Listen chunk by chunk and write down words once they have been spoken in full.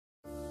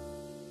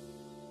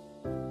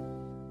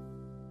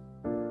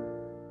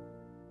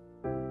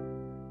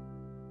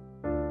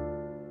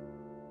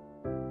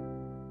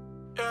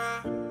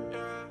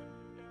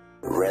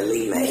I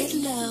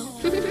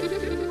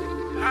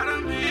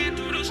done been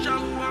through the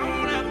struggle, I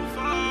won't ever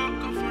fall,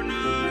 come for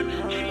none.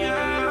 Yeah,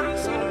 I done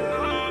seen the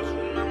lows,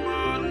 remember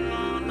all the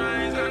long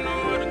nights, I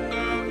know where to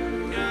go,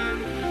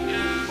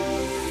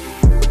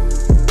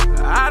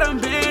 I done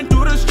been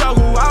through the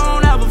struggle, I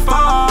won't ever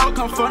fall,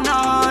 come for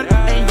none.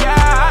 And yeah,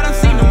 I done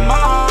seen the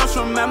most,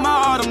 remember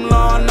all them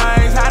long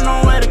nights, I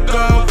know where to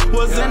go.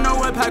 Was in the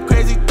whip, had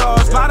crazy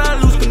thoughts, about to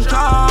lose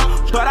control,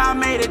 but I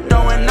made it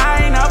though, and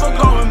I ain't never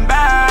going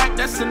back,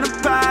 that's in the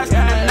past.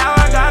 And now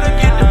I gotta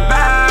get the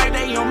bag,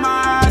 they on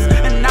my ass,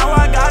 and now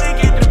I gotta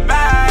get the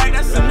bag,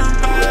 that's in the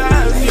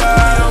past.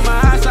 Yeah, on my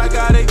ass, I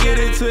gotta get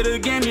it to the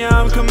game, yeah,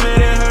 I'm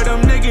committed. Heard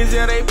them niggas,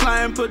 yeah, they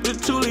plyin', put the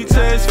toolie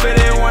to his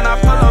fitted. When I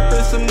pull up,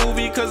 it's a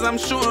movie, cause I'm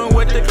shooting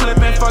with the clip.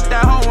 And fuck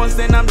that hoe once,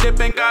 then I'm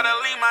dipping. Gotta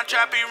leave my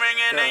trappy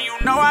ringing, and you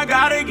know I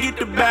gotta get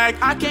the bag.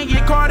 I can't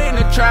get caught in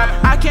the trap,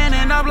 I can't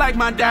end up like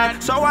my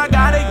dad, so I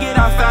gotta get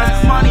out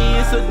fast. Money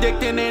is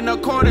addicting, and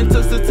according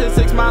to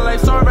statistics, my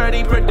life's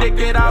already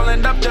predicted. I'll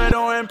end up dead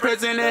or in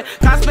prison, and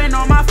I spend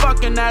on my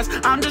fucking ass.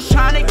 I'm just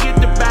trying to get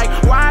the bag.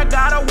 Why I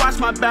gotta watch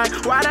my back?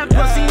 Why that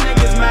pussy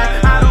niggas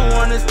mad? I don't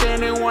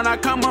understand it. When I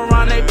come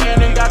around, they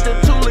panning. Got the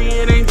toolie,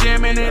 it ain't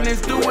jamming, and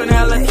it's doing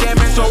hella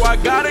damage. So I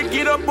gotta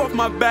get up off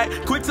my back,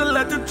 quick to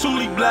let the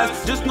toolie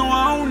blast. Just know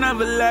I don't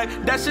never lack,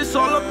 that shit's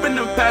all up in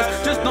the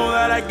past. Just know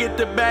that I get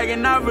the bag,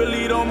 and I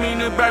really don't mean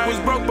the back was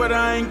broke, but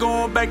I ain't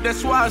going back.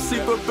 That's why I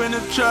sleep up in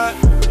the trap.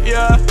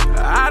 Yeah,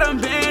 I done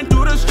been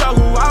through the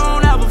struggle, I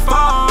won't ever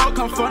fall,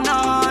 come for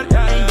none.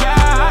 And yeah,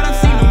 I done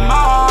seen the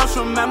most,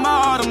 remember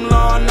all them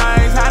long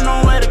nights, I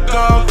know where to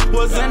go.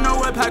 Was in the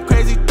whip, had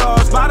crazy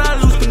thoughts, about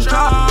to lose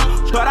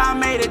control, but I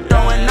made it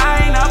though, and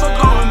I ain't never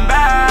going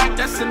back,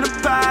 that's in the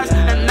past.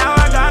 And now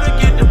I gotta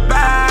get the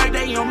bag,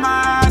 they on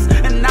my ass,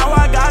 and now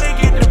I gotta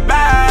get the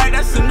bag,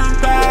 that's in the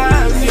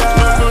past.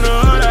 Yeah, from the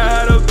hood I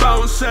had a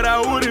bounce, said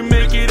I wouldn't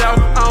make it out.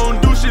 I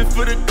don't do shit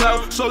for the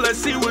clout, so let's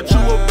see what you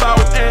about.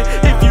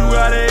 And if you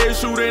got an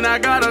issue, then I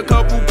got a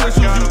couple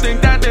pistols. You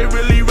think that they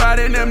really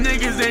riding, them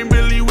niggas ain't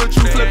really with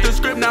you. Flip the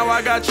script, now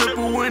I got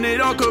triple, when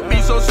it all could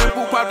be so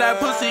simple. Pop that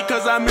pussy,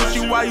 cause I miss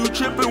you. Why you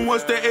tripping,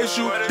 what's the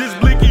issue? This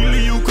blicky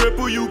leave you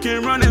cripple, you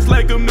can run, it's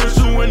like a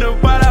missile. When the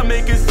bite I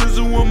make it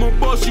sizzle, I'ma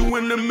boss you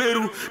in the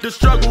middle. The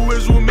struggle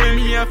is what made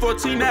me at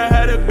 14, I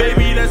had a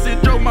baby. That's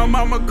it, drove my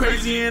mama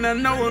crazy, and I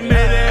know it made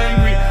her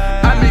angry.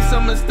 I make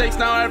some mistakes,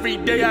 now every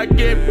day I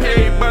get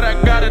paid, but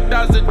I gotta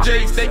dodge the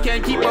jakes, they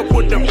can't keep up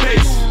with the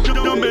pace.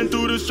 Done been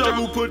through the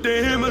struggle, put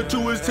the hammer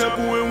to his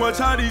temple, and watch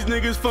how these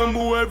niggas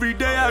fumble. Every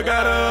day I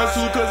gotta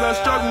hustle, cause I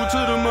struggle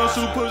to the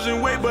muscle.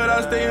 Pushing weight, but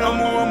I stay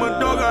humble. I'm a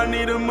dog, I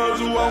need a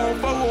muzzle. I won't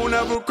fall, won't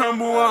ever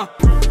crumble,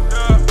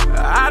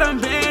 I done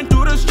been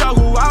through the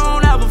struggle, I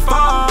won't ever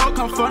fall,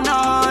 come for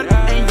none.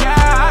 And yeah,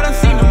 I done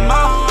seen the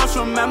most,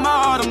 remember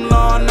all them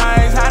long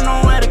nights, I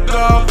know where to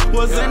go.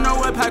 Was in the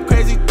whip, had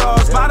crazy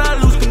thoughts, about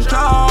to lose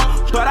control,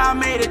 but I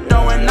made it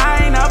though, and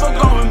I ain't never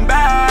going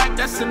back,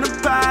 that's in the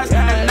past.